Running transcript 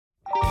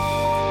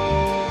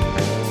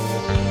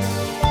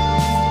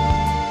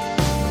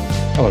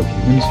Hello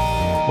humans,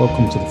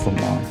 welcome to The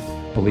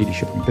Frontline, a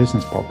leadership and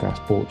business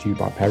podcast brought to you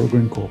by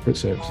Peregrine Corporate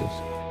Services,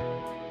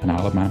 an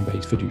Isle of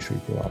Man-based fiduciary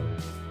provider.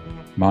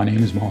 My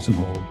name is Martin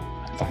Hall,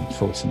 and thanks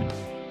for listening.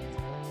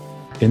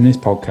 In this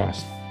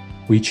podcast,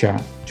 we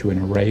chat to an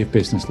array of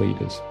business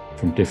leaders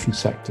from different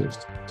sectors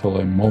to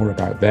learn more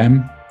about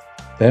them,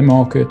 their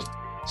market,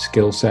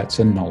 skill sets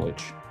and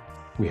knowledge.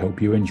 We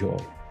hope you enjoy.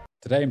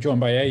 Today I'm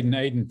joined by Aidan.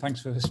 Aidan,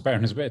 thanks for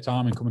sparing us a bit of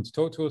time and coming to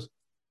talk to us.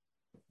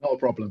 Not a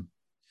problem.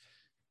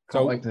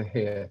 Can't wait to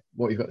hear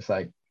what you've got to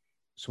say.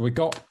 So we've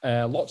got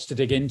lots to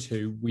dig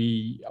into.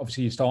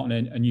 Obviously you're starting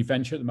a new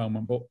venture at the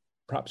moment, but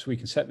perhaps we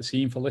can set the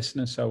scene for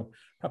listeners. So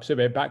perhaps a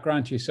bit of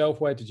background to yourself.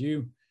 Were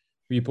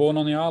you born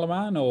on the Isle of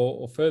Man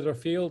or further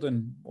afield,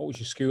 and what was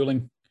your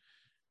schooling?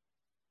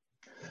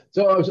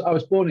 So I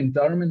was born in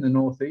Durham in the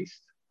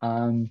northeast.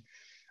 I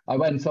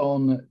went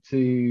on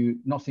to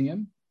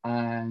Nottingham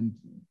and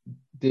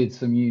did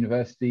some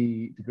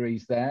university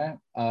degrees there.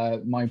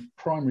 My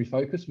primary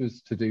focus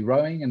was to do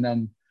rowing, and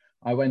then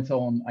I went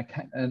on,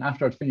 and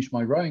after I'd finished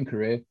my rowing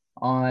career,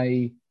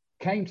 I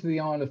came to the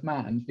Isle of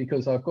Man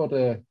because I've quite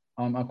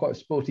a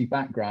sporty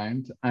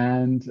background,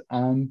 and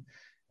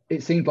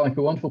it seemed like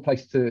a wonderful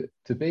place to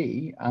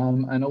be,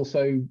 and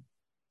also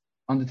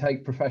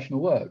undertake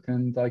professional work.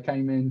 And I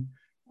came in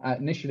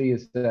initially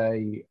as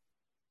an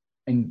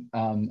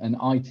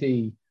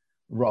IT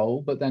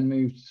role, but then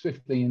moved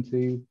swiftly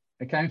into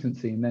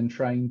accountancy and then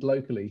trained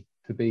locally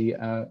to be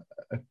a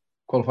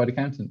qualified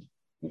accountant.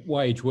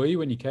 What age were you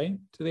when you came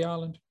to the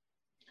island?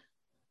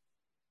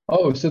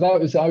 Oh, so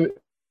that was, I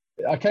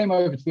came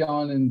over to the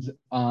island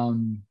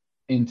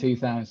in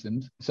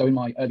 2000, so in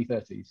my early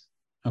 30s.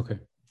 Okay.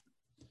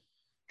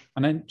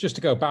 And then just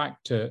to go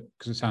back to,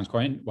 because it sounds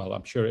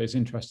I'm sure it is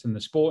interesting, the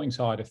sporting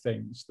side of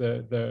things,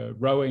 the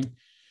rowing.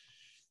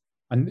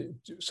 And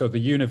so the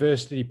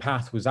university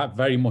path, was that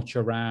very much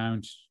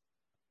around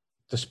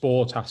the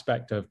sport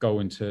aspect of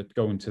going to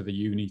the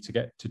uni to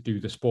get to do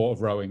the sport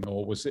of rowing,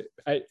 or was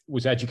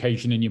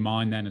education in your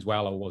mind then as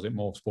well, or was it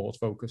more sports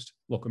focused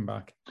looking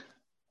back?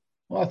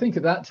 Well, I think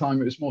at that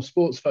time it was more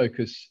sports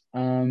focused.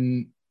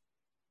 So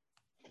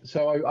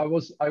I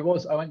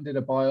went and did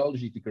a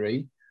biology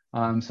degree.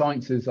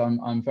 Sciences,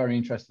 I'm very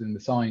interested in the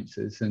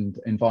sciences and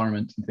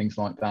environment and things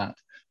like that.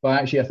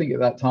 But actually, I think at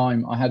that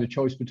time I had a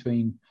choice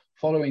between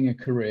following a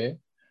career.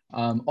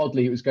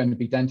 Oddly, it was going to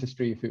be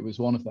dentistry if it was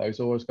one of those,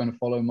 or I was going to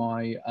follow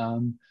my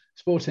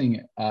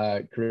sporting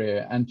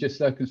career. And just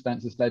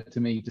circumstances led to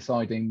me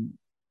deciding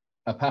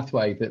a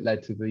pathway that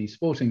led to the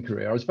sporting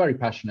career. I was very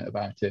passionate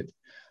about it.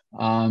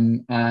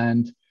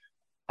 And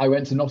I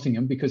went to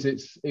Nottingham because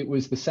it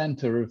was the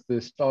centre of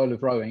the style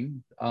of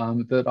rowing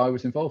that I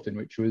was involved in,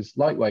 which was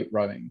lightweight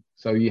rowing.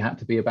 So you had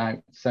to be about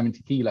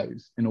 70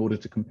 kilos in order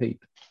to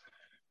compete.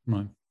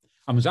 Right.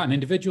 And was that an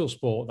individual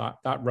sport,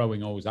 that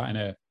rowing, or was that in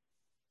a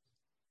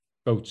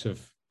boats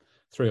of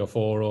 3 or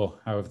 4, or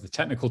however the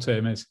technical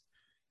term is?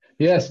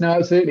 Yes, no,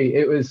 absolutely.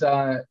 It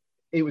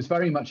was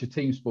very much a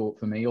team sport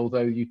for me,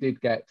 although you did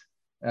get,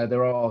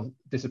 there are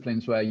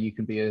disciplines where you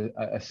can be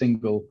a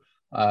single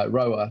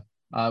rower.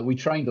 We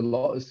trained a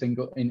lot as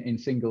in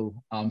single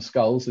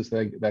sculls, as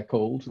they're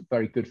called.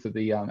 Very good for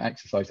the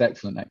exercise,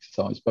 excellent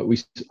exercise. But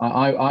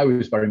I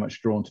was very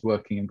much drawn to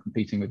working and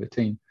competing with a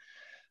team.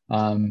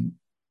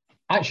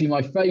 Actually,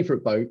 my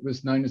favourite boat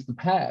was known as the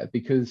pair,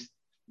 because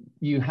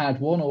you had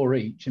one oar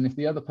each, and if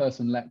the other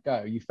person let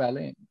go, you fell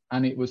in.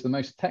 And it was the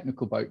most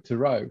technical boat to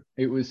row.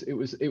 It was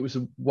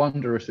a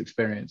wondrous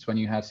experience when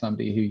you had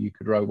somebody who you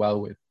could row well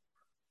with.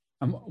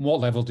 And what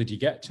level did you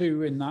get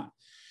to in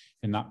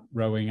that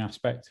rowing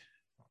aspect?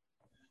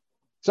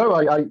 So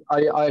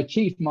I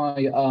achieved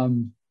my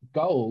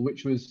goal,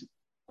 which was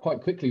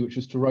quite quickly, which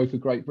was to row for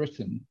Great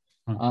Britain.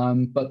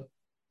 But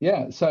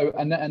yeah, so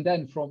and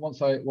then from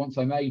once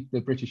I made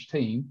the British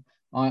team,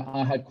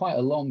 I had quite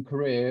a long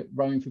career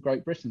rowing for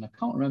Great Britain. I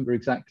can't remember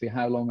exactly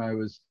how long I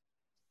was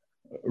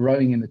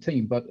rowing in the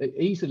team, but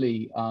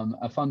easily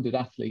a funded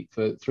athlete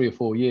for 3 or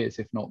 4 years,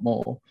 if not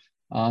more,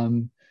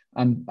 and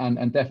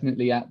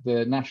definitely at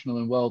the national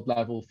and world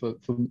level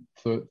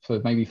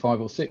for maybe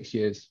 5 or 6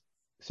 years.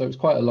 So it was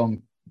quite a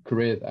long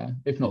career there,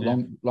 if not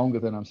longer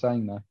than I'm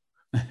saying there.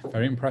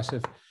 Very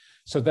impressive.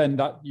 So then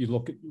that you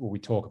look at, we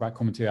talk about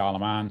coming to the Isle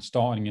of Man,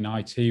 starting in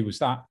IT. Was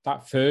that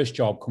first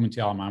job coming to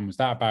the Isle of Man, was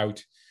that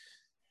about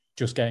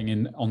just getting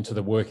in onto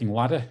the working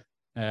ladder?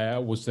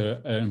 Was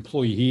there an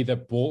employee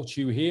that brought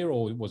you here,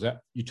 or was it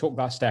you took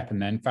that step and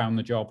then found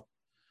the job?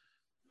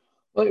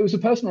 Well, it was a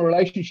personal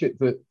relationship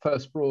that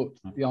first brought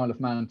the Isle of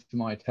Man to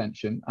my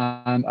attention,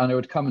 and I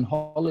would come and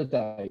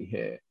holiday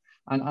here,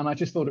 and I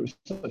just thought it was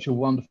such a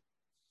wonderful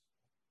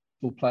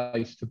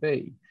place to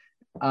be.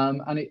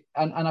 And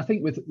I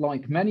think with,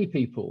 like many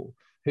people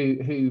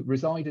who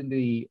reside in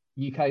the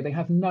UK, they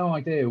have no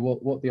idea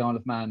what the Isle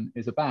of Man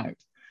is about.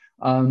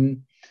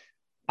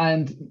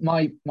 And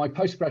my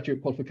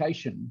postgraduate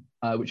qualification,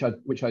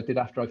 which I did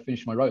after I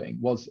finished my rowing,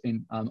 was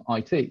in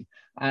IT.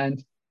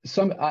 And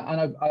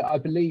I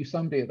believe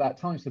somebody at that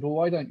time said, "Well,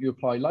 why don't you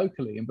apply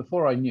locally?" And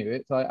before I knew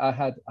it, I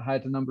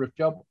had a number of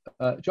job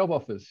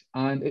offers,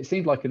 and it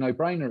seemed like a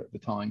no-brainer at the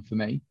time for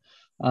me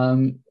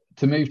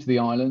to move to the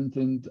island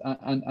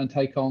and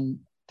take on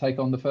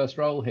the first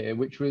role here,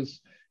 which was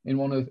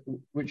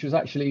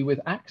actually with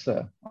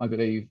AXA, I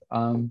believe,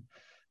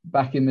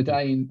 back in the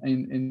day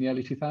in the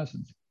early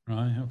 2000s.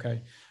 Right.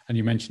 Okay. And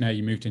you mentioned how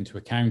you moved into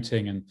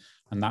accounting and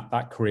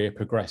that career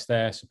progressed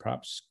there. So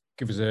perhaps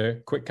give us a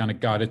quick kind of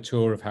guided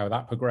tour of how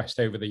that progressed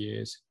over the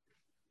years.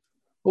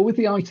 Well, with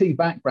the IT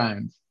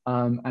background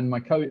and my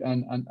code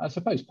and I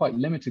suppose quite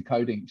limited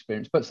coding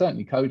experience, but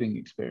certainly coding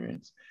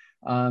experience,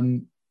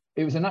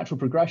 it was a natural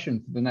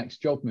progression for the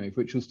next job move,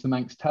 which was to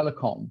Manx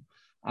Telecom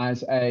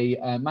as a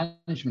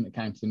management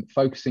accountant,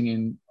 focusing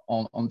in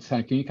on the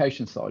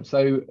telecommunications side.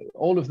 So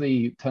all of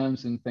the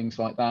terms and things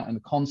like that and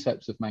the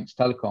concepts of Manx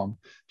Telecom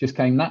just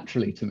came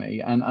naturally to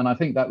me. And I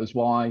think that was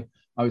why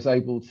I was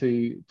able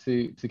to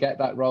get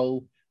that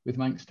role with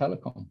Manx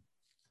Telecom.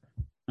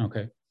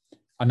 Okay.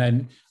 And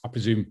then I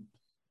presume,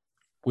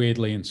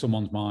 weirdly, in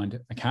someone's mind,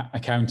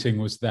 accounting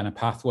was then a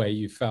pathway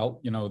you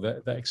felt,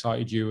 that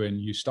excited you,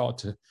 and you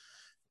started to,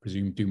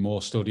 presume, do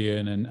more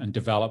studying and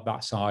develop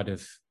that side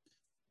of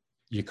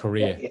your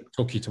career. Yeah.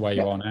 Took you to where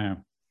you are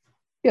now.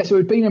 Yeah, so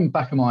it'd been in the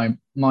back of my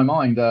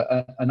mind.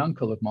 An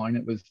uncle of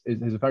mine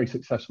is a very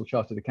successful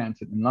chartered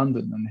accountant in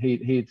London, and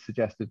he had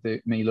suggested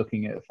me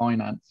looking at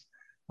finance.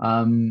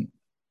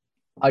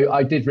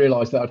 I did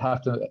realise that I'd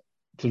have to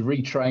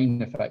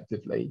retrain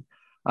effectively,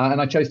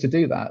 and I chose to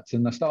do that.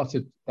 And I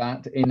started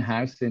that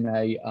in-house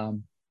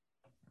in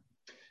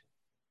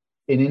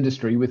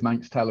industry with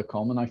Manx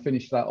Telecom, and I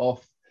finished that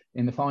off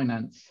in the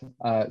finance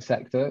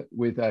sector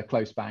with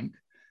Close Bank.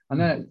 And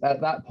then at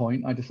that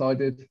point, I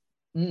decided,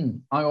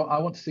 I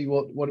want to see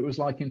what it was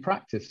like in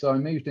practice. So I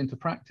moved into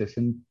practice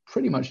and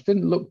pretty much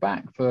didn't look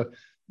back for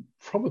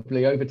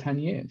probably over 10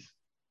 years.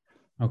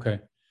 Okay.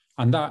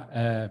 And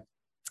that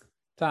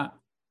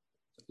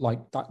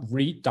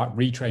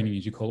retraining,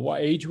 as you call it,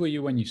 what age were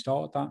you when you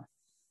started that?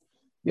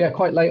 Yeah,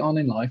 quite late on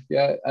in life.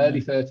 Yeah,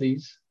 early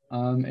 30s.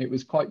 It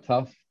was quite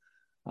tough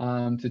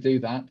to do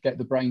that, get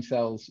the brain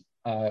cells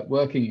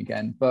working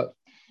again. But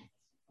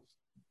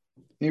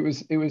it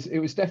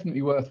was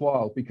definitely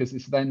worthwhile, because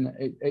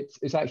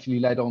it's actually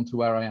led on to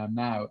where I am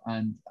now,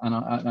 and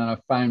I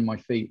found my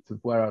feet of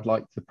where I'd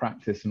like to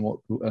practice and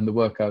the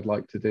work I'd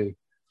like to do.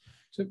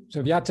 So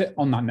if you had to,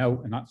 on that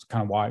note, and that's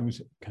kind of why it was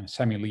a kind of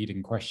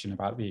semi-leading question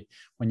about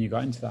when you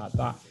got into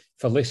that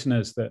for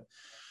listeners that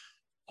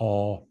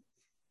are,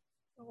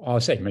 I'll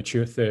say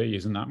mature, 30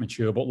 isn't that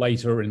mature, but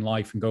later in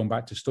life and going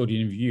back to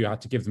studying, if you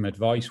had to give them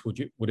advice, would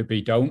it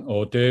be don't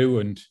or do?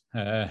 And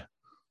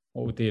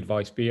what would the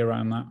advice be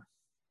around that?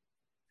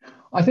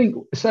 I think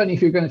certainly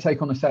if you're going to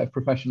take on a set of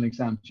professional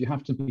exams, you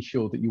have to be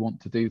sure that you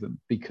want to do them,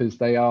 because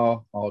they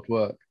are hard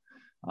work,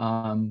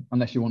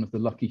 unless you're one of the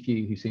lucky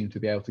few who seem to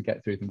be able to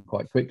get through them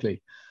quite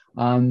quickly.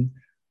 I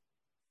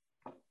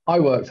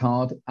worked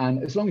hard,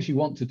 and as long as you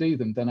want to do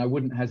them, then I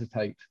wouldn't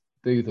hesitate to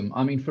do them.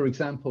 I mean, for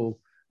example,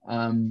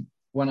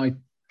 when I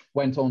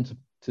went on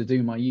to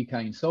do my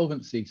UK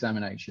insolvency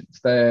examinations,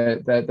 they're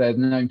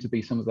known to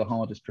be some of the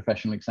hardest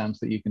professional exams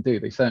that you can do.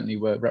 They certainly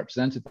were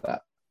represented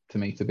that to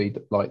me to be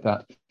like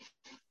that.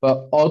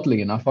 But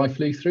oddly enough, I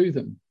flew through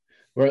them,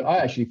 where I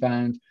actually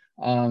found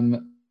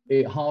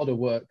it harder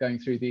work going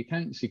through the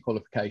accountancy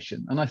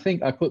qualification. And I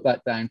think I put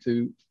that down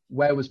to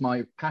where was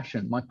my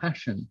passion. My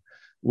passion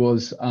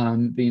was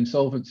the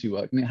insolvency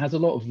work, and it has a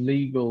lot of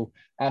legal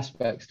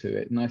aspects to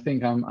it. And I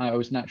think I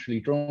was naturally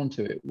drawn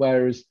to it.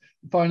 Whereas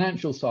the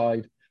financial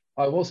side,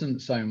 I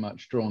wasn't so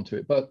much drawn to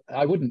it, but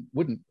I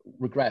wouldn't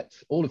regret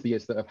all of the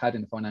years that I've had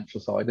in the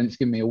financial side, and it's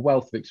given me a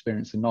wealth of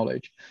experience and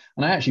knowledge.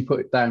 And I actually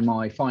put down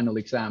my final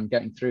exam,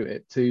 getting through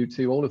it,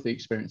 to all of the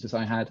experiences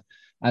I had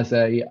as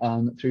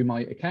through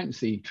my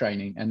accountancy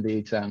training and the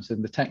exams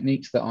and the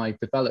techniques that I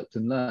developed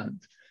and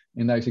learned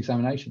in those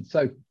examinations.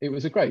 So it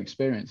was a great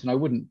experience, and I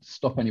wouldn't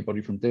stop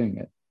anybody from doing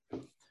it.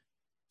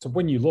 So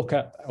when you look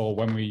at, or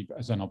when we,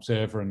 as an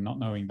observer and not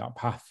knowing that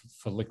path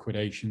for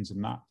liquidations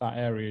and that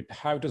area,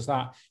 how does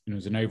that,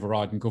 as an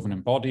overriding governing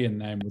body, and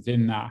then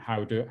within that,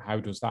 how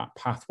does that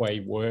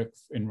pathway work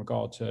in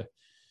regard to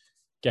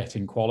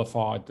getting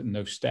qualified and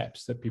those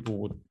steps that people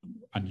would,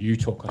 and you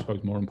took, I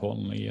suppose, more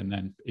importantly, and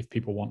then if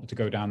people wanted to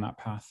go down that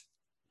path?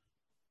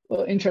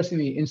 Well,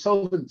 interestingly,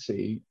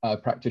 insolvency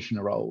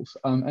practitioner roles,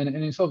 and an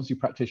insolvency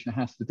practitioner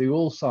has to do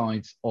all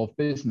sides of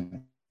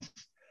business.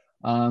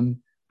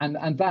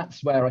 And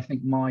that's where I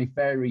think my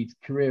varied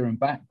career and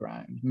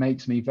background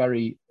makes me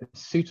very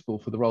suitable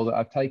for the role that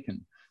I've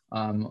taken.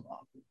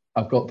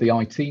 I've got the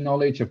IT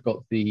knowledge, I've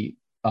got the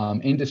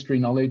industry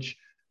knowledge,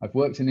 I've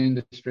worked in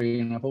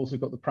industry, and I've also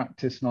got the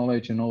practice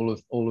knowledge and all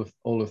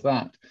of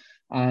that.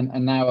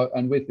 And now,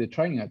 and with the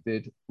training I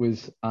did,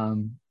 was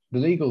the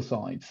legal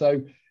side.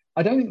 So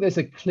I don't think there's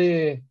a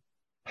clear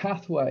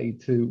pathway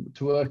to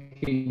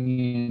working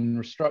in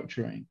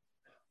restructuring.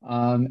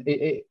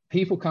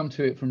 People come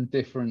to it from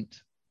different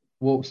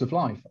walks of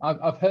life.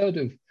 I've heard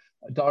of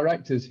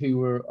directors who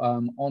were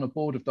on a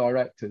board of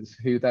directors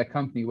who their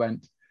company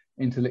went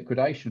into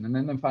liquidation, and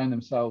then they found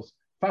themselves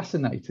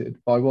fascinated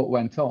by what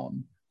went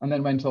on, and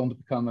then went on to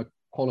become a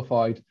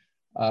qualified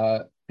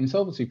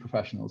insolvency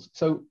professionals.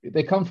 So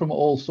they come from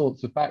all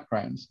sorts of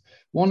backgrounds.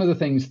 One of the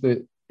things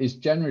that is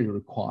generally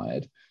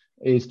required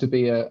is to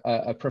be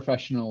a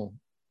professional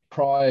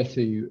prior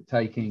to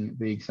taking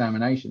the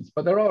examinations.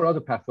 But there are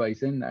other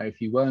pathways in there if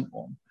you weren't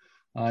one.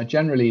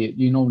 Generally,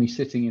 you're normally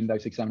sitting in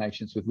those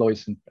examinations with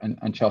lawyers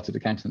and chartered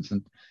accountants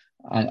and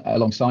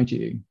alongside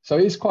you. So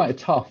it is quite a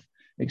tough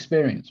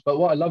experience. But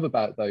what I love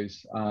about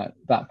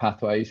that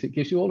pathway is it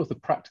gives you all of the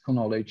practical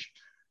knowledge.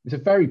 It's a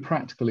very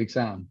practical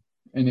exam,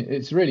 and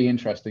it's really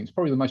interesting. It's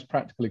probably the most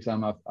practical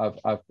exam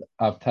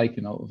I've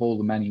taken of all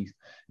the many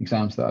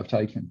exams that I've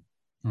taken.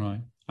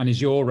 Right. And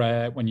is your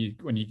when you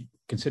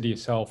consider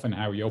yourself and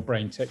how your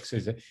brain ticks,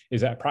 is it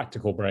a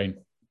practical brain?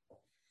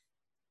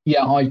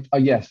 Yeah,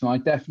 yes, and I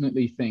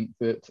definitely think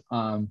that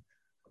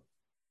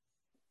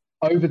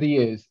over the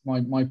years,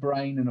 my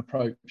brain and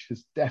approach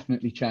has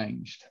definitely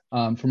changed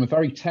from a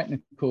very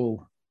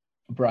technical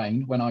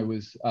brain when I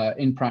was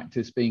in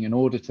practice being an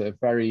auditor, a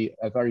very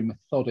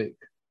methodic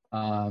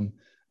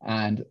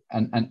and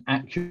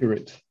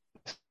accurate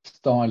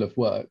style of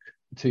work,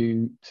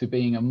 to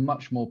being a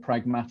much more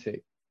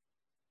pragmatic,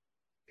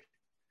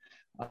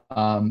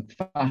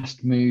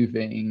 fast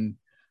moving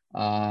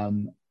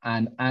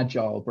and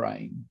agile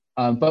brain,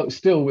 but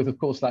still with, of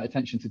course, that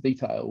attention to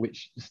detail,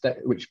 which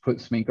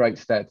puts me in great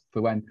stead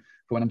for when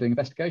I'm doing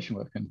investigation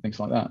work and things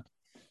like that.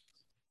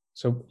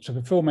 So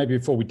before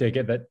we dig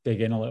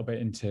in a little bit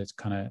into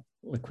kind of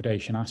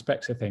liquidation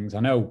aspects of things,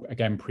 I know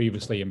again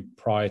previously and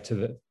prior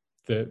to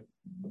the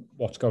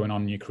what's going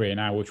on in your career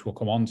now, which we'll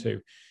come on to,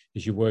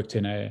 is you worked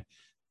in a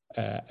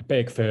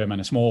big firm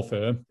and a small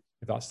firm,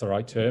 if that's the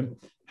right term.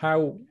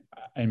 How,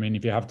 I mean,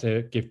 if you have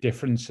to give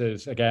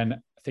differences,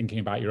 again, thinking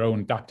about your own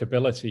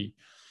adaptability,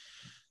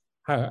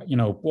 how, you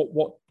know,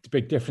 what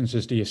big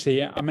differences do you see?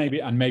 And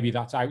maybe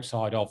that's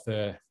outside of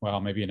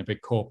maybe in a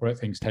big corporate,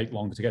 things take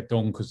longer to get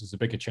done because there's a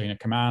bigger chain of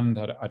command.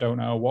 I don't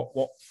know.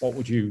 What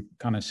would you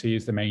kind of see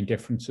as the main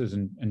differences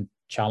and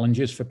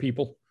challenges for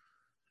people?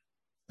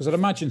 Because I'd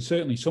imagine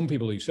certainly some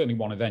people who certainly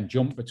want to then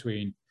jump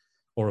between,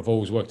 or have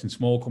always worked in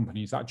small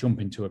companies, that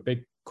jump into a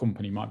big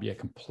company might be a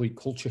complete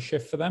culture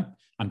shift for them,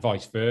 and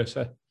vice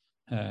versa,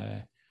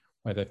 where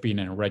they've been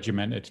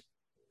in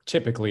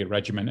typically a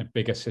regimented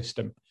bigger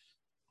system,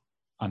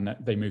 and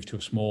that they move to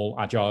a small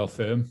agile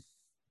firm.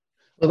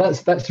 Well,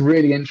 that's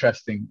really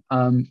interesting.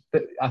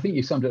 I think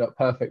you summed it up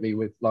perfectly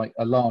with like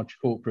a large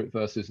corporate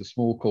versus a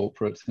small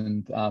corporate,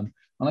 and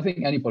I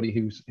think anybody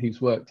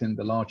who's worked in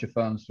the larger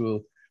firms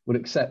would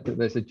accept that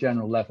there's a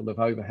general level of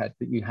overhead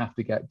that you have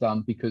to get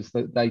done because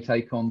they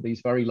take on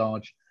these very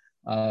large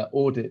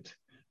audit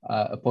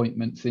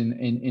appointments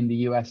in the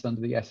US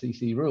under the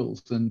SEC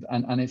rules, and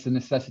it's a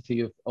necessity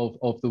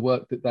of the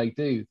work that they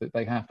do, that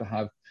they have to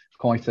have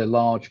quite a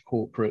large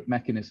corporate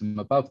mechanism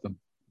above them.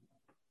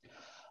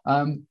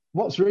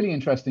 What's really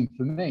interesting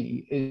for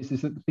me is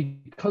that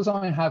because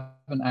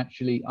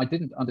I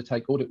didn't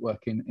undertake audit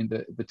work in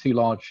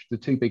the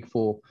two big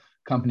four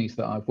companies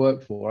that I've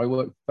worked for. I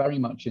worked very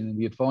much in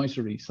the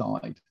advisory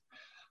side.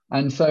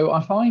 And so I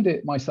find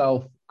it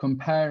myself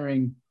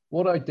comparing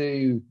what I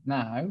do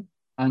now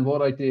and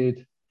what I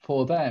did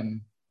for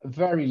them,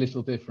 very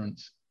little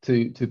difference,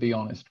 to be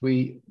honest.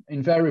 We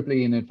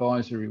invariably in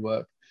advisory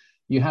work,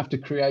 you have to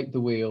create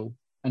the wheel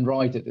and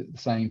ride it at the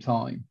same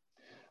time.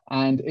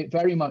 And it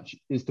very much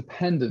is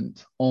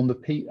dependent on the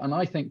people. And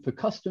I think for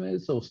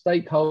customers or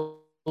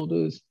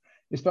stakeholders,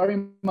 it's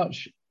very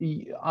much,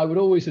 I would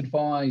always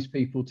advise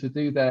people to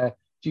do their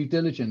due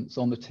diligence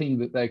on the team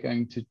that they're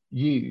going to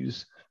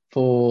use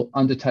for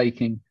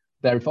undertaking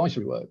their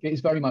advisory work. It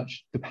is very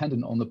much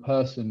dependent on the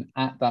person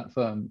at that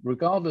firm,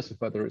 regardless of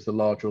whether it's a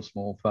large or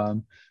small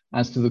firm,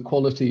 as to the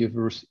quality of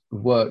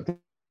work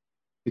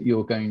that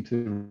you're going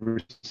to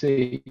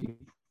receive.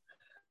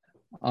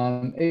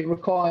 It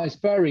requires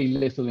very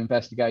little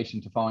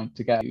investigation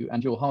to get you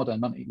and your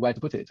hard-earned money where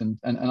to put it. And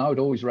I would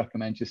always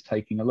recommend just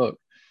taking a look.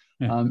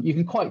 Yeah. You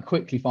can quite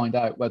quickly find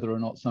out whether or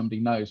not somebody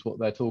knows what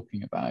they're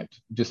talking about,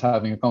 just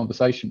having a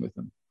conversation with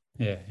them.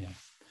 Yeah.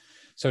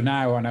 So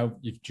now I know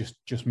you've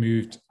just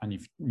moved and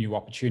you've new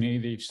opportunity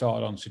that you've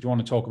started on. So do you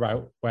want to talk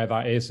about where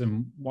that is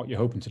and what you're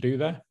hoping to do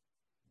there?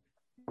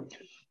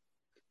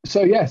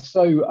 So yes,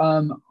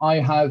 I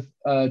have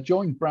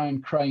joined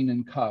Brown Crane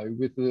and Co.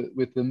 with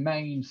the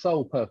main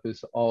sole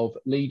purpose of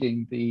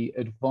leading the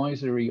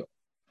advisory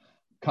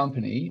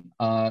company,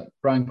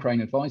 Brown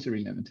Crane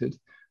Advisory Limited.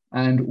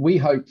 And we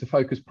hope to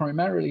focus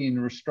primarily in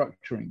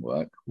restructuring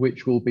work,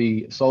 which will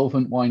be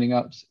solvent winding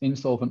ups,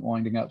 insolvent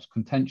winding ups,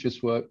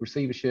 contentious work,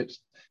 receiverships,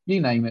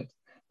 you name it,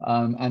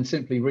 and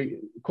simply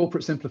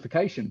corporate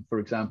simplification, for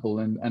example,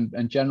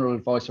 and general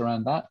advice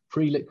around that,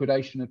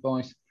 pre-liquidation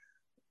advice,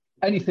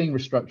 anything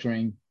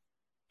restructuring.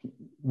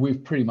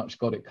 We've pretty much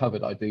got it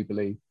covered, I do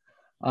believe.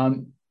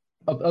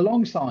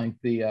 Alongside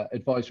the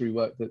advisory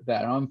work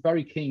I'm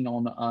very keen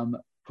on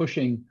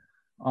pushing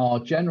our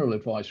general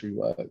advisory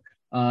work.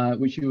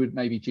 which you would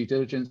maybe due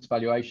diligence,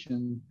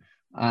 valuation,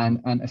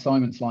 and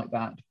assignments like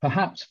that.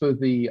 Perhaps for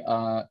the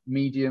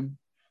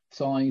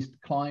medium-sized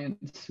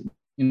clients,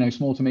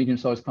 small to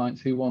medium-sized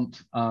clients who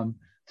want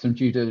some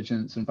due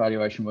diligence and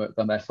valuation work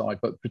on their side,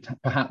 but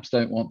perhaps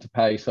don't want to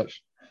pay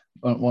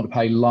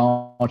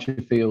larger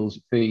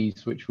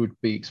fees, which would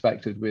be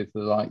expected with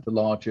the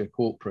larger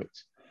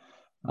corporates.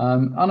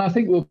 And I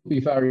think we'll be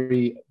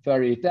very,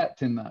 very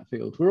adept in that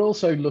field. We're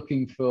also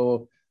looking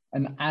for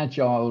an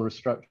agile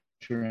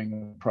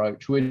restructuring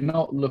approach. We're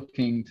not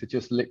looking to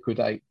just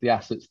liquidate the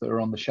assets that are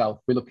on the shelf.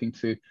 We're looking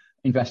to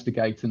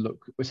investigate and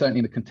look. We're certainly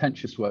in the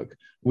contentious work.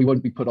 We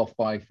won't be put off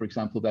by, for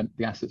example, the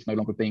assets no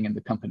longer being in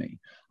the company.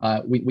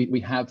 We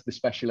have the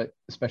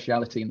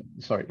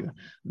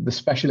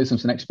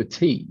specialisms and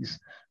expertise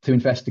to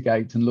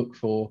investigate and look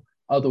for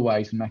other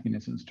ways and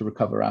mechanisms to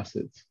recover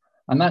assets.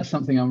 And that's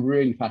something I'm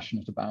really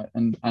passionate about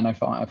and I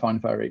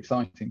find very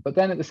exciting. But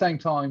then at the same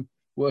time,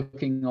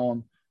 working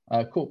on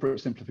corporate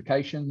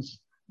simplifications,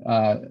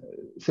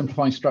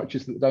 simplifying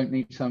structures that don't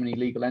need so many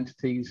legal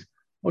entities,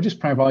 or just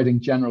providing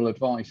general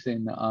advice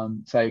in,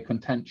 say, a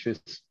contentious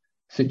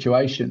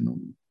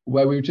situation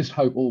where we just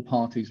hope all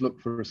parties look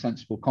for a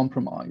sensible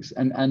compromise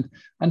and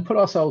put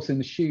ourselves in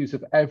the shoes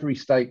of every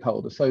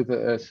stakeholder so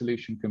that a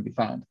solution can be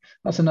found.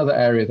 That's another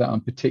area that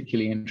I'm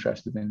particularly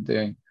interested in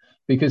doing,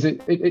 because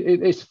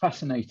it's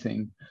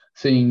fascinating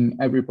seeing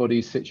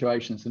everybody's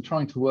situations and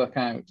trying to work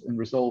out and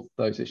resolve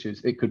those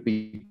issues. It could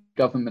be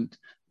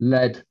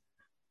government-led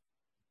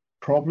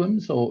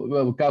problems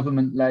or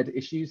government-led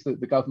issues that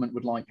the government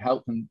would like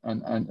help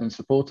and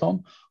support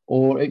on,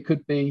 or it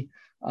could be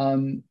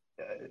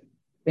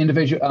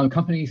individual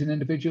companies and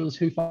individuals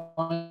who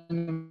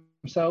find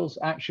themselves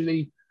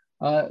actually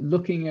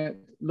looking at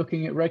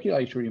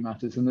regulatory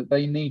matters and that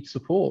they need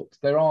support.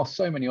 There are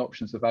so many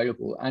options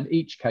available, and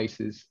each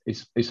case is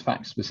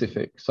fact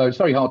specific. So it's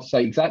very hard to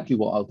say exactly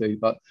what I'll do,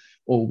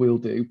 or will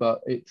do. But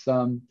it's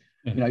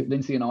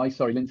Lindsay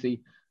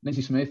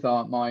Smith,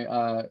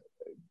 my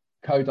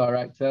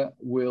co-director,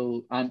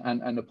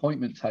 and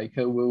appointment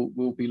taker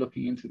will be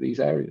looking into these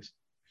areas.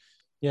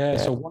 Yeah.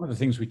 So one of the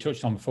things we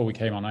touched on before we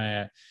came on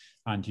air,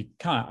 and you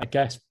kind of, I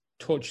guess,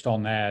 touched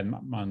on there,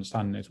 my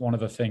understanding is one of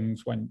the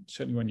things when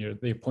you're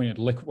the appointed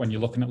when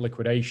you're looking at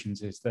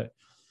liquidations is that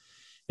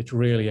it's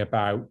really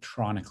about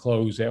trying to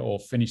close it or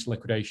finish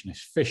liquidation as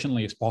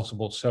efficiently as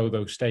possible so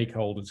those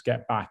stakeholders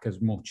get back as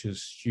much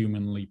as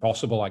humanly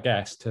possible, I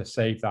guess, to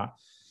save that,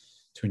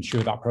 to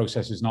ensure that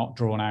process is not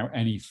drawn out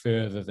any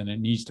further than it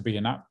needs to be.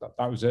 And that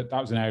was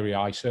an area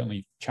I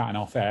certainly, chatting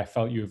off air,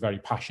 felt you were very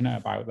passionate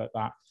about,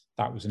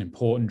 that was an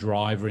important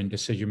driver in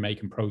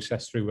decision-making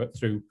process through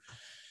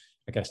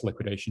I guess,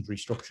 liquidations,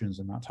 restructurings,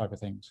 and that type of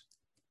things.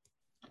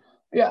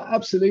 Yeah,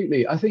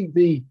 absolutely. I think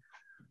the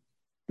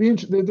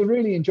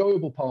really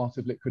enjoyable part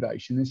of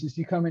liquidation is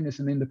you come in as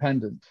an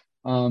independent,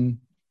 and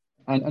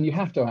you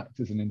have to act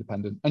as an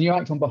independent, and you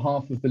act on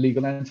behalf of the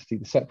legal entity,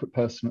 the separate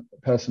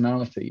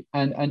personality,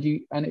 and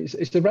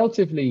it's a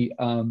relatively,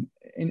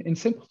 in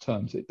simple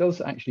terms, it does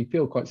actually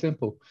feel quite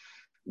simple.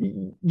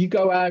 You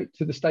go out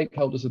to the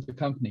stakeholders of the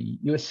company,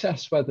 you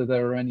assess whether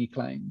there are any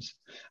claims,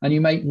 and you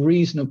make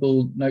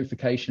reasonable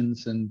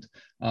notifications and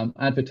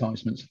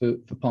advertisements for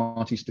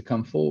parties to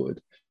come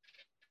forward.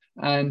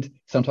 And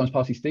sometimes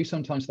parties do,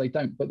 sometimes they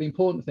don't. But the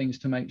important thing is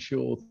to make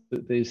sure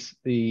that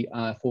the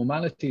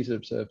formalities are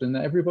observed, and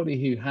that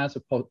everybody who has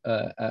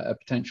a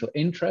potential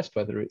interest,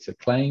 whether it's a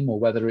claim or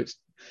whether it's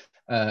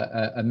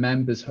a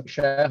member's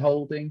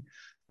shareholding,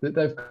 that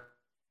they've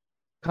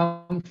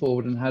come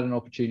forward and had an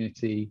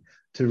opportunity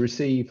to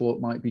receive what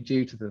might be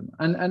due to them.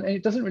 And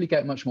it doesn't really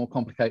get much more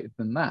complicated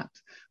than that.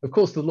 Of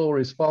course, the law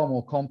is far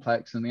more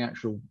complex, and the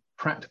actual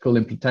practical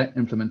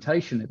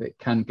implementation of it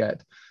can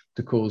get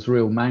to cause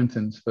real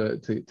mountains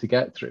to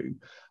get through.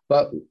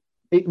 But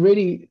it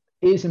really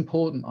is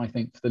important, I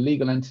think, for the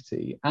legal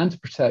entity and to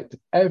protect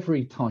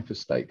every type of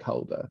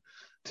stakeholder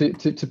to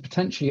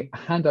potentially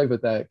hand over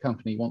their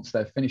company once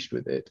they're finished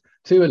with it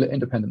to an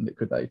independent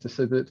liquidator,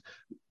 so that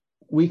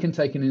we can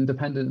take an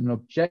independent and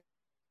objective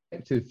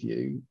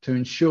view to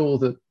ensure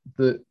that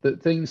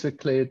things are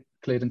cleared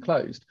and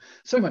closed.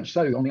 So much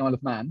so on the Isle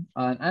of Man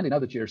and in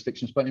other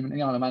jurisdictions, but in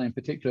the Isle of Man in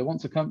particular,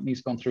 once a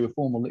company's gone through a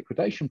formal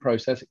liquidation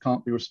process, it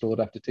can't be restored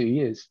after 2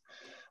 years.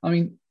 I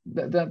mean,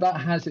 that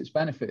has its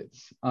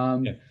benefits.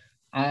 And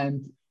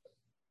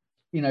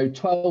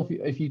 12,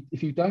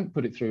 if you don't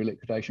put it through a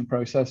liquidation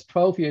process,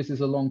 12 years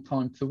is a long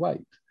time to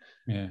wait.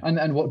 Yeah.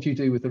 And what do you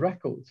do with the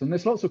records? And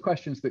there's lots of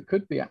questions that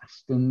could be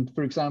asked. And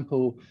for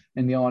example,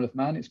 in the Isle of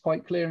Man, it's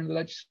quite clear in the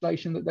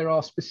legislation that there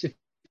are specific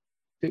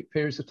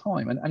periods of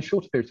time and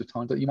shorter periods of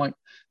time that you might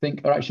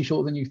think are actually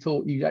shorter than you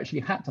thought you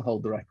actually had to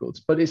hold the records.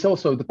 But it's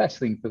also the best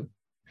thing for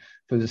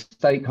the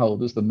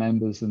stakeholders, the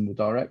members and the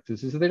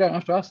directors, is that they don't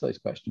have to ask those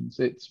questions.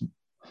 It's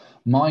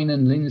mine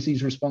and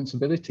Lindsay's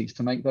responsibilities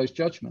to make those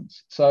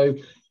judgments. So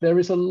there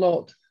is a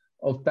lot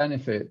of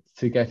benefit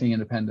to getting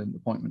independent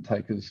appointment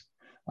takers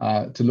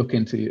to look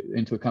into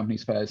a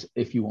company's affairs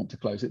if you want to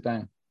close it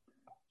down.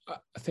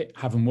 I think,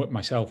 having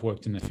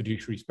worked in the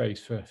fiduciary space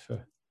for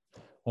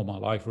all my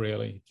life,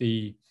 really.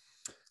 The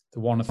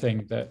one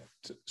thing that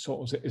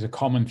sort of is a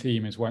common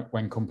theme is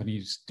when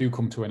companies do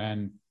come to an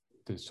end,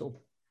 the sort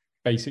of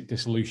basic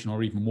dissolution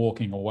or even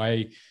walking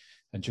away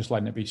and just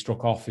letting it be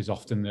struck off is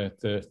often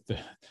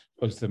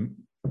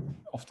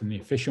often the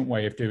efficient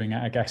way of doing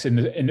it, I guess,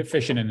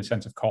 inefficient in the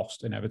sense of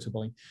cost,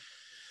 inevitably.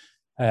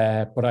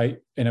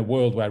 But in a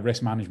world where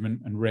risk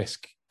management and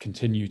risk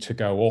continue to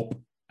go up,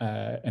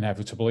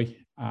 inevitably,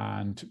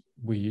 and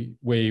we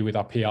with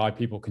our PI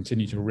people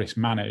continue to risk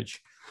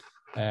manage,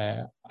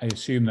 I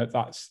assume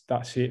that's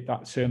it.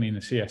 That's certainly in the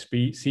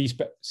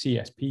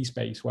CSP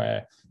space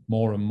where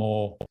more and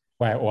more,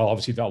 well,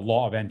 obviously a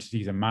lot of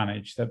entities are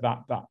managed,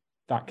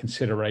 that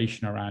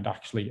consideration around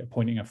actually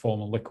appointing a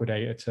formal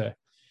liquidator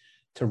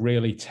to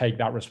really take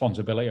that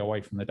responsibility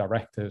away from the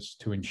directors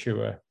to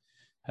ensure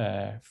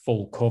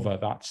full cover.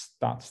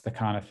 That's the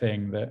kind of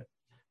thing that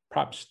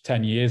perhaps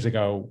 10 years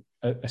ago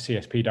a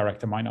CSP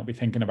director might not be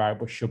thinking about,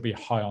 but should be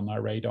high on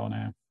their radar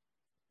now.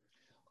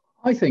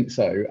 I think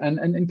so,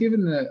 and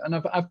given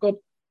I've got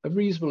a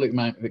reasonable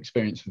amount of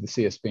experience with the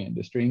CSP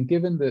industry, and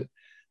given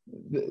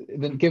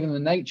given the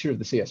nature of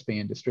the CSP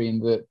industry, and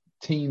that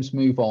teams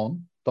move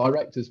on,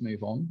 directors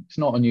move on. It's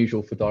not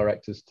unusual for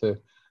directors to,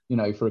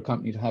 for a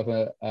company to have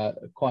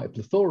quite a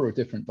plethora of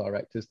different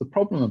directors. The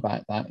problem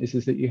about that is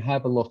that you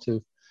have a lot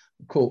of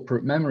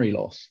corporate memory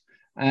loss.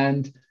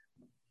 And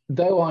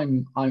though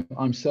I'm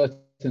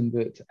certain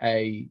that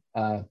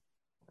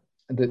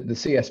the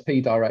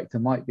CSP director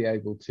might be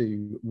able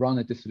to run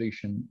a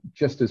dissolution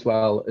just as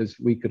well as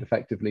we could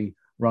effectively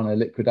run a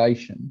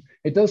liquidation,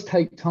 it does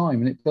take time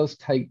and it does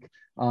take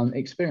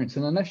experience.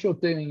 And unless you're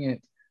doing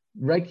it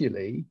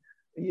regularly,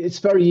 it's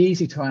very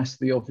easy to ask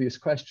the obvious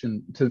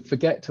question, to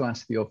forget to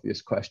ask the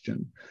obvious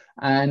question.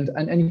 And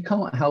you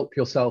can't help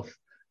yourself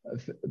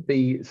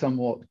be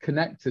somewhat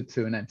connected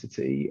to an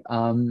entity.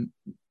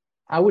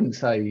 I wouldn't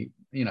say,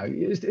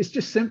 it's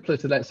just simpler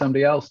to let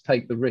somebody else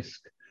take the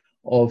risk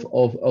of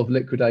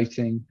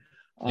liquidating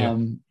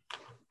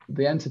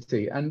the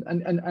entity. And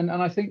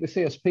I think the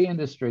CSP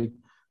industry,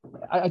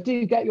 I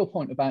do get your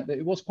point about that.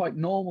 It was quite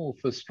normal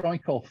for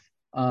strike off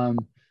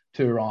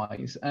to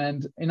arise.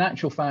 And in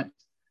actual fact,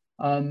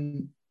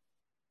 it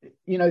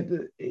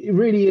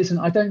really isn't.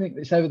 I don't think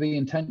it's ever the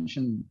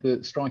intention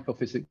that strike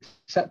off is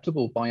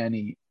acceptable by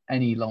any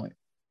regulator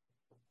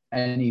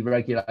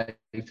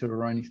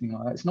or anything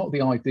like that. It's not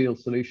the ideal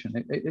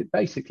solution. It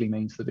basically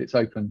means that it's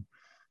open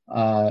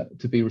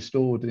to be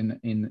restored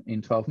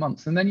in 12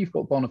 months. And then you've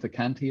got bona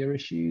vacantia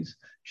issues.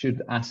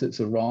 Should assets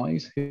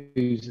arise,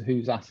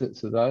 whose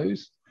assets are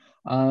those?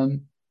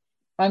 And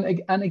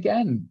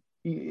again,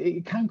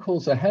 it can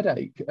cause a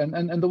headache.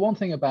 And the one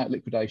thing about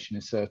liquidation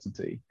is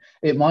certainty.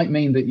 It might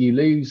mean that you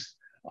lose.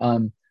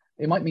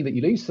 It might mean that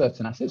you lose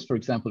certain assets. For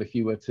example, if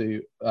you were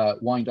to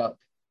wind up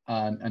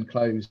and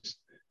close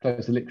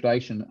the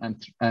liquidation,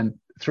 and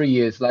 3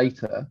 years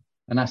later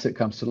an asset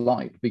comes to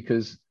light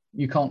because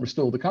you can't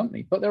restore the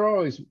company. But there are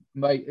always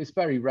it's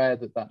very rare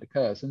that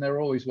occurs, and there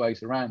are always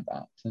ways around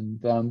that.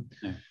 And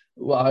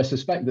well, I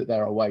suspect that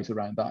there are ways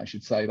around that. I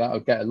should say that I'll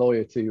get a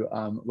lawyer to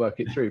work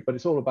it through. But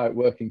it's all about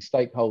working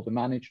stakeholder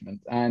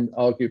management and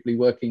arguably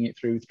working it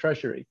through with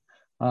Treasury,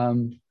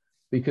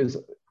 because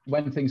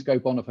when things go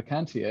bona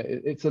vacantia,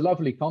 it's a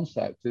lovely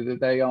concept that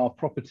they are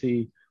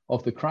property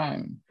of the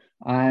Crown,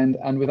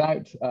 and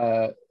without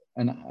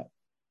an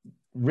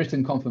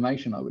written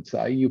confirmation, I would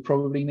say you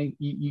probably need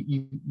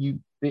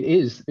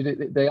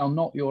they are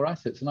not your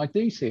assets. And I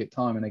do see it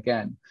time and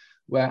again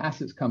where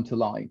assets come to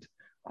light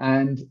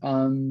and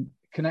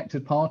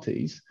connected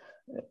parties,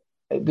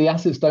 the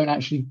assets don't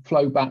actually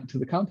flow back to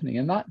the company,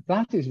 and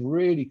that is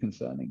really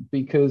concerning,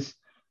 because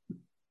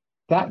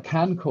that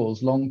can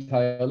cause long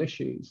tail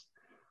issues.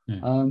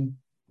 And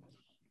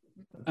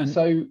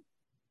so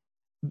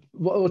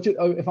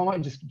if I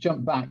might just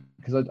jump back,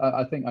 because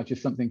I think I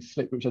just something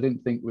slipped which I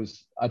didn't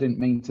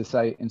mean to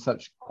say in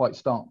such quite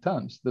stark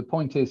terms. The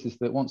point is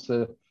that once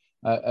a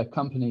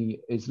company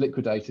is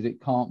liquidated, it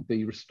can't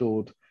be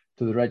restored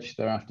to the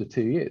register after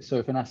 2 years. So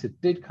if an asset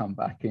did come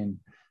back in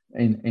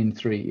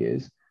 3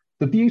 years,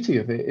 the beauty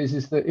of it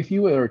is that if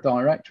you were a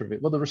director of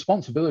it, well, the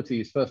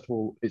responsibility is, first of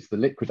all, it's the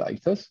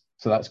liquidators,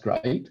 so that's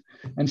great.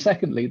 And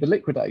secondly, the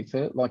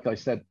liquidator, like I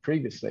said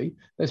previously,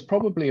 there's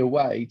probably a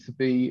way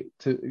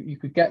you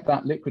could get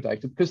that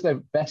liquidator, because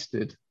they're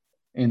vested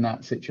in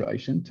that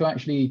situation, to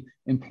actually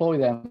employ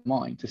their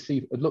mind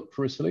to look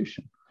for a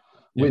solution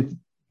with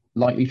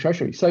likely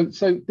Treasury. So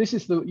this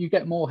is you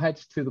get more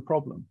heads to the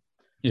problem.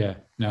 Yeah,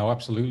 no,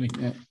 absolutely.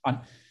 Yeah.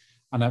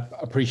 And I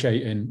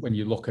appreciate when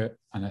you look at,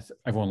 and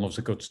everyone loves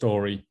a good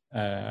story,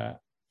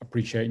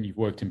 appreciating you've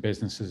worked in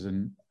businesses,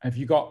 and have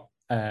you got,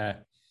 and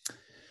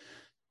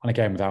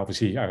again, without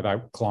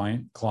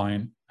client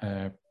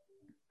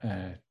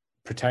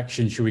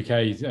protection, should we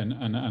say,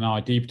 and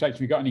ID protection,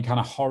 have you got any kind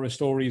of horror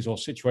stories or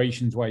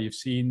situations where you've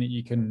seen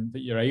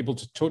that you're able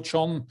to touch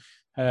on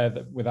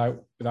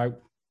without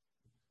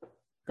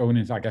going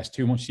into, I guess,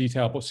 too much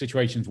detail, but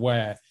situations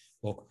where,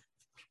 look,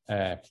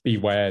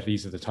 beware,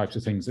 these are the types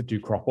of things that do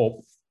crop up?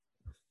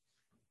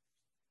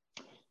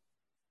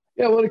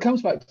 Yeah, well, it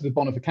comes back to the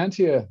bona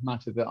vacantia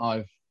matter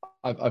that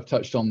I've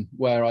touched on,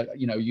 where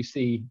you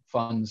see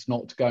funds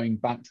not going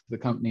back to the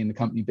company and the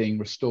company being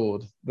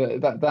restored.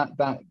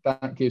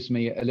 That gives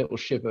me a little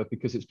shiver,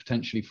 because it's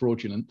potentially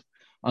fraudulent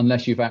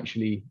unless you've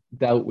actually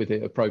dealt with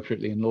it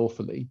appropriately and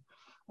lawfully.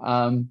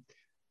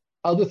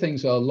 Other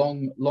things are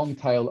long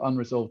tail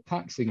unresolved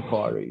tax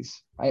inquiries,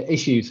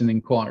 issues and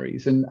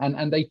inquiries,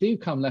 and they do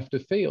come left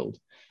of field.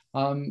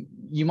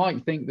 You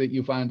might think that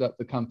you've wound up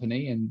the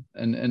company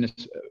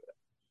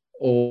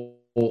or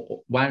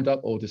wound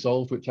up or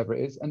dissolved, whichever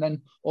it is, and then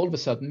all of a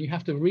sudden you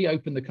have to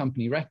reopen the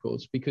company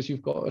records because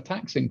you've got a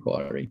tax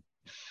inquiry.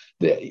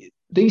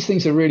 These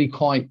things are really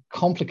quite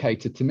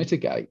complicated to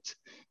mitigate,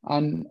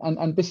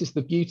 and this is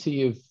the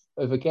beauty of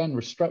again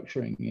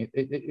restructuring.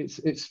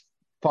 It's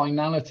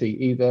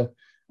finality either,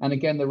 and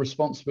again the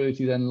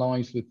responsibility then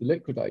lies with the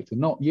liquidator,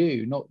 not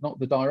you, not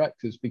the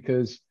directors,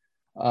 because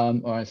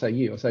or I say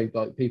you, I say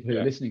like people who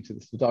are listening to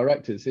this, the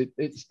directors.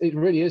 It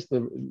really is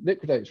the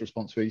liquidator's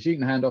responsibility. You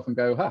can hand off and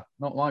go,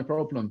 not my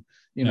problem.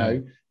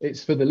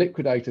 It's for the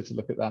liquidator to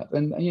look at that.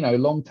 And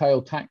long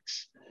tail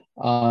tax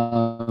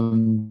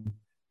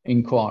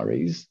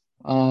inquiries,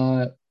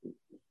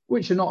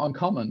 which are not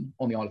uncommon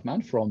on the Isle of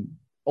Man from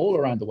all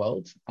around the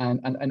world, and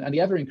the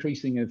ever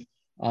increasing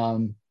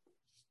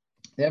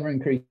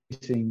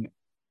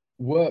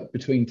work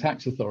between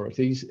tax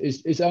authorities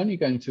is only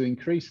going to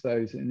increase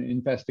those in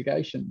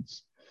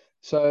investigations.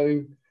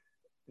 So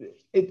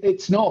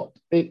it's not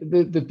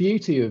the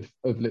beauty of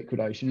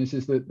liquidation is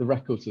that the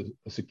records are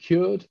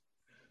secured.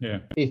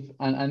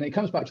 And it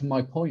comes back to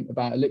my point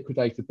about a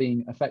liquidator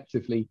being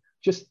effectively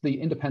just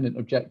the independent,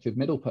 objective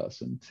middle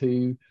person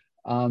to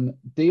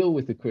deal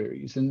with the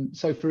queries. And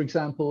so, for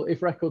example,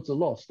 if records are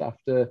lost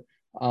after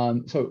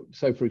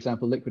so for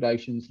example,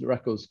 liquidations, the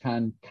records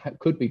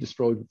could be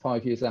destroyed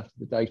 5 years after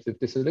the date of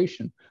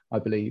dissolution, I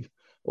believe,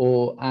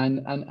 or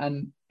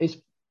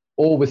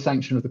with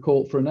sanction of the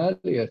court for an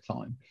earlier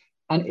time.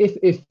 And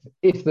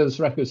if those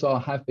records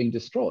have been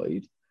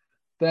destroyed,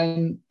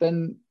 then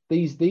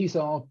these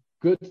are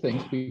good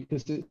things,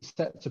 because it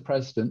sets a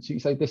precedent. So you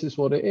say this is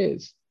what it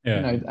is,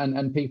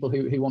 and people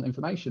who want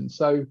information.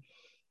 So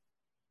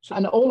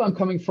and all I'm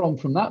coming from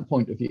that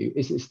point of view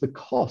is it's the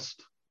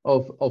cost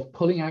of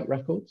pulling out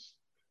records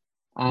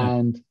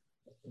and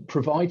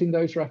providing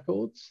those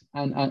records,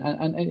 and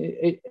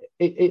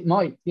it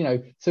might,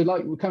 so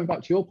like we're coming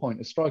back to your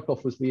point, a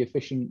strike-off was the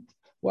efficient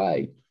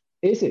way.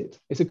 Is it?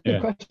 It's a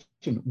good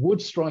question.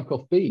 Would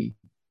strike-off be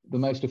the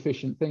most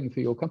efficient thing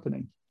for your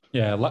company?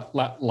 Yeah,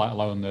 let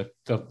alone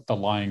the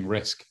lying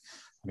risk.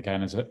 And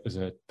again, as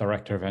a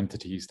director of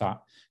entities,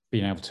 that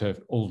being able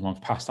to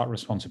almost pass that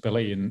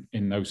responsibility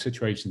in those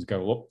situations,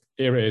 go, look,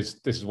 here it is,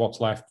 this is what's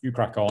left, you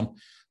crack on,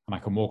 and I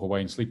can walk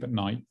away and sleep at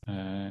night.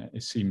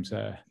 It seems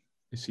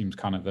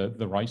kind of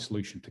the right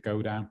solution to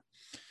go down.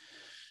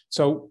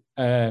 So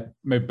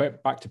maybe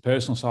back to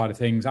personal side of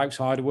things,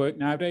 outside of work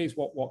nowadays,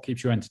 what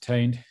keeps you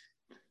entertained?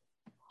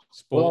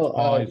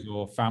 Sports-wise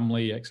or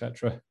family,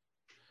 etc.?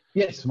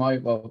 Yes, my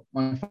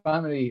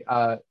family,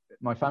 my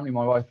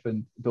wife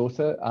and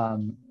daughter,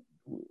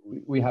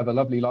 we have a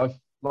lovely life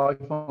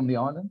on the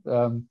island.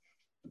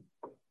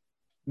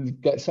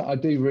 I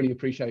do really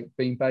appreciate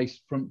being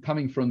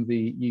coming from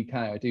the UK.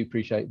 I do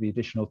appreciate the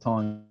additional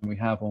time we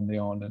have on the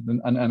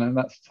island, and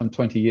that's some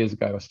 20 years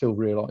ago. I still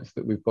realise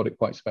that we've got it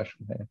quite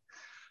special here,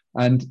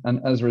 and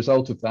as a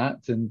result of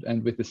that,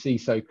 and with the sea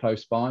so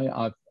close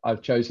by,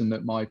 I've chosen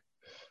that my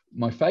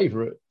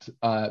favourite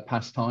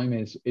pastime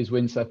is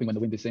windsurfing when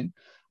the wind is in.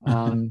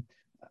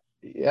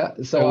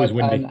 So always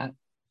windy.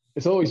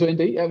 It's always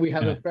windy. Yeah, we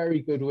have a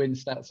very good wind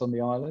stats on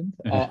the island.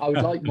 I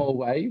would like more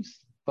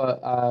waves,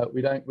 but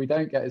we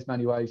don't get as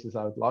many waves as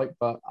I would like.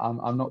 But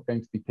I'm not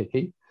going to be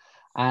picky.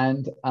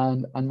 And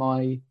on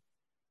a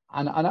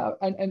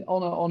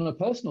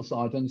personal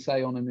side, and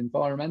say on an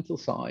environmental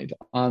side,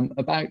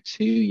 about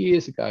 2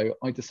 years ago,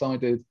 I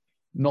decided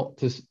not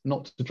to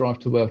drive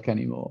to work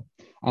anymore,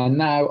 and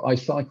now I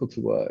cycle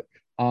to work.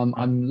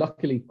 I'm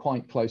luckily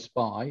quite close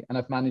by, and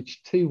I've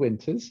managed 2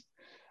 winters.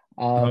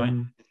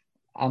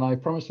 And I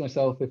promised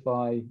myself if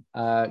I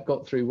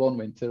got through one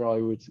winter, I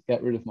would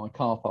get rid of my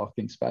car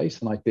parking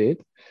space, and I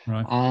did.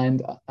 Right.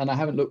 And I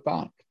haven't looked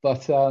back.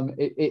 But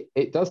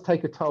it does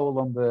take a toll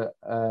on the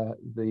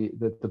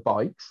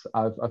bikes.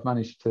 I've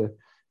managed to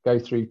go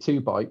through 2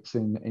 bikes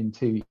in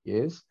 2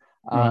 years.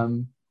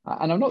 Right.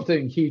 And I'm not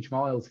doing huge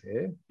miles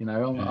here.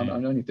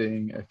 I'm only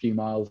doing a few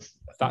miles.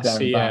 That's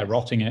sea air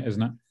rotting it,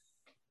 isn't it?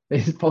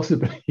 It's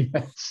possibly,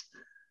 yes.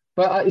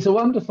 But it's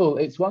wonderful.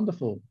 It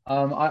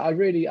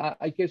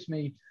gives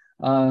me,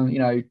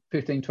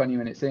 15, 20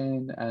 minutes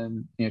in,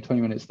 and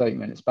 20 minutes, 30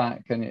 minutes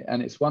back,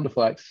 and it's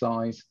wonderful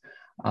exercise,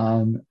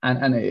 and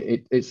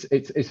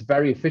it's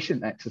very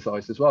efficient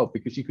exercise as well,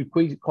 because you could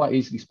quite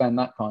easily spend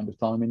that kind of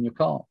time in your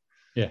car.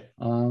 Yeah.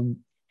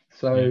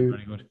 So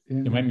very good.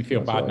 You make me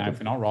feel bad now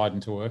for not riding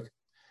to work.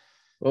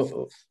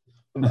 Well,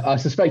 I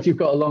suspect you've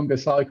got a longer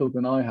cycle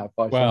than I have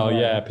by some way.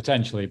 Yeah,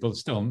 potentially, but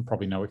still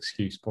probably no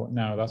excuse. But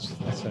no,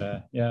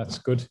 that's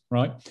good,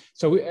 right?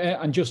 So,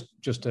 and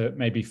just a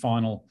maybe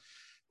final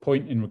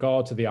point in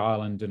regard to the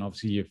island, and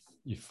obviously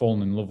you've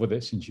fallen in love with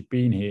it since you've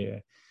been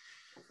here.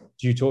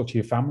 Do you talk to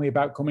your family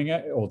about coming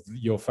out, or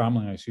your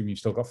family? I assume you've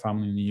still got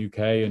family in the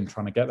UK and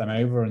trying to get them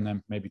over, and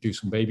then maybe do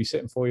some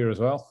babysitting for you as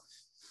well.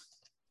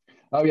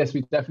 Oh yes,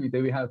 we definitely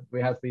do.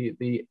 We have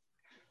the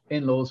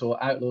in-laws,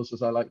 or outlaws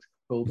as I like to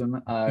call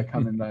them,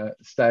 come and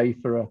stay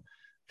for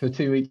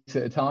 2 weeks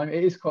at a time.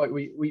 It is quite,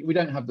 we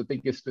don't have the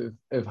biggest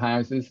of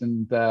houses,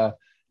 and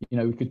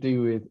we could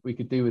do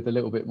with a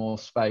little bit more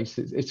space.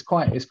 It's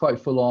quite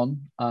full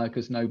on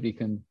because nobody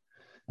can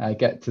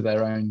get to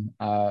their own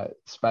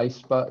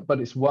space, but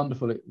it's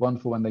wonderful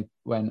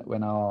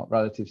when our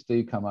relatives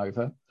do come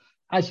over.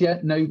 As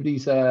yet,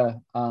 nobody's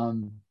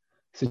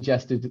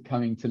suggested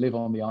coming to live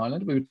on the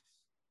island.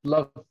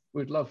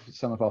 We'd love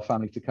some of our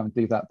family to come and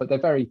do that, but they're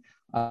very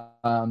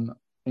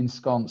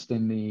ensconced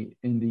in the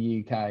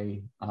UK,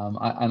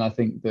 and I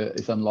think that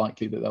it's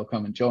unlikely that they'll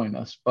come and join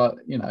us. But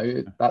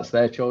that's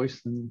their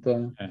choice,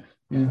 and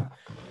yeah.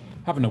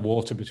 Having a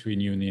water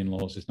between you and the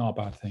in-laws is not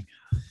a bad thing.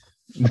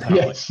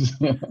 Yes.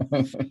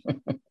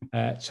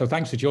 So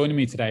thanks for joining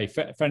me today.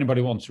 If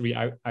anybody wants to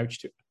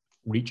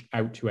reach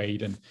out to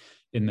Aidan,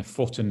 in the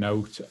footer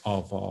note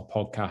of our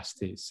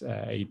podcast is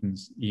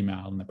Aidan's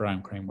email and the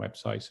Brown Crane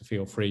website. So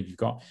feel free if you've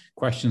got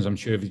questions. I'm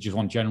sure if you just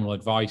want general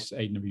advice,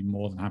 Aidan will be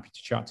more than happy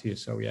to chat to you.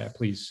 So yeah,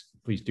 please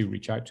do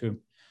reach out to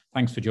him.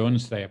 Thanks for joining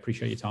us today. I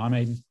appreciate your time,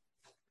 Aidan.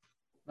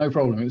 No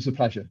problem. It was a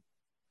pleasure.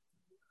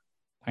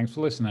 Thanks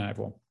for listening,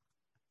 everyone.